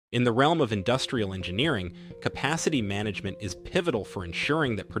In the realm of industrial engineering, capacity management is pivotal for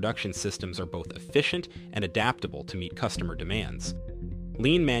ensuring that production systems are both efficient and adaptable to meet customer demands.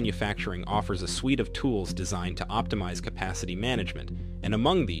 Lean manufacturing offers a suite of tools designed to optimize capacity management, and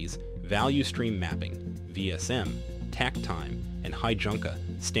among these, value stream mapping, VSM, Takt Time, and Heijunka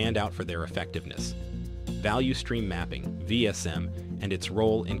stand out for their effectiveness. Value stream mapping, VSM, and its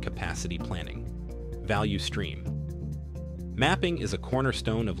role in capacity planning. Value stream mapping is a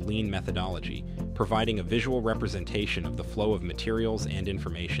cornerstone of lean methodology, providing a visual representation of the flow of materials and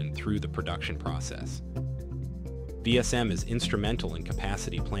information through the production process. VSM is instrumental in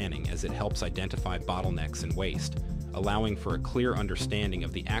capacity planning as it helps identify bottlenecks and waste, allowing for a clear understanding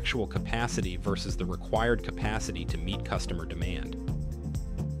of the actual capacity versus the required capacity to meet customer demand.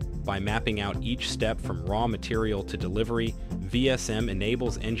 By mapping out each step from raw material to delivery, VSM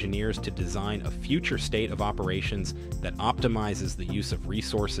enables engineers to design a future state of operations that optimizes the use of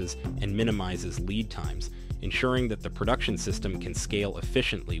resources and minimizes lead times, ensuring that the production system can scale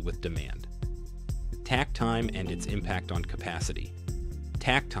efficiently with demand. Takt time and its impact on capacity.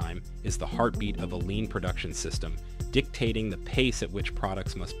 Takt time is the heartbeat of a lean production system, dictating the pace at which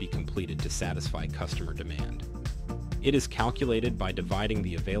products must be completed to satisfy customer demand. It is calculated by dividing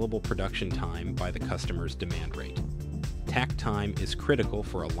the available production time by the customer's demand rate. Takt time is critical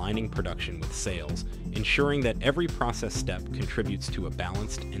for aligning production with sales, ensuring that every process step contributes to a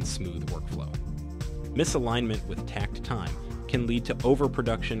balanced and smooth workflow. Misalignment with takt time can lead to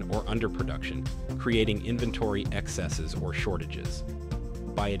overproduction or underproduction, creating inventory excesses or shortages.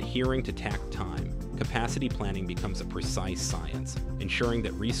 By adhering to takt time, capacity planning becomes a precise science, ensuring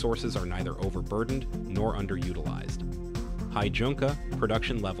that resources are neither overburdened nor underutilized. Heijunka,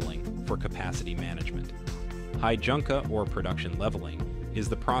 production leveling for capacity management. Heijunka, or production leveling, is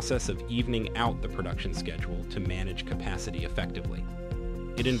the process of evening out the production schedule to manage capacity effectively.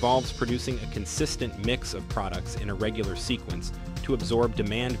 It involves producing a consistent mix of products in a regular sequence to absorb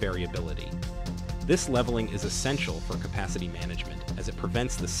demand variability. This leveling is essential for capacity management as it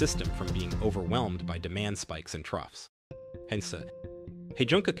prevents the system from being overwhelmed by demand spikes and troughs. Hence,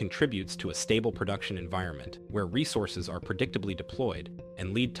 Heijunka contributes to a stable production environment where resources are predictably deployed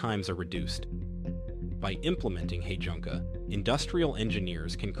and lead times are reduced. By implementing Heijunka, industrial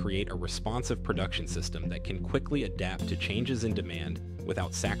engineers can create a responsive production system that can quickly adapt to changes in demand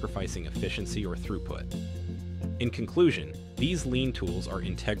without sacrificing efficiency or throughput. In conclusion, these lean tools are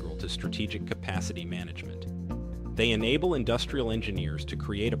integral to strategic capacity management. They enable industrial engineers to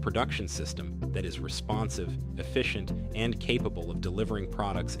create a production system that is responsive, efficient, and capable of delivering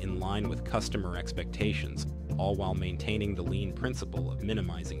products in line with customer expectations, all while maintaining the lean principle of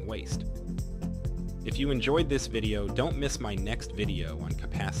minimizing waste. If you enjoyed this video, don't miss my next video on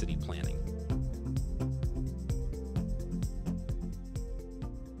capacity planning.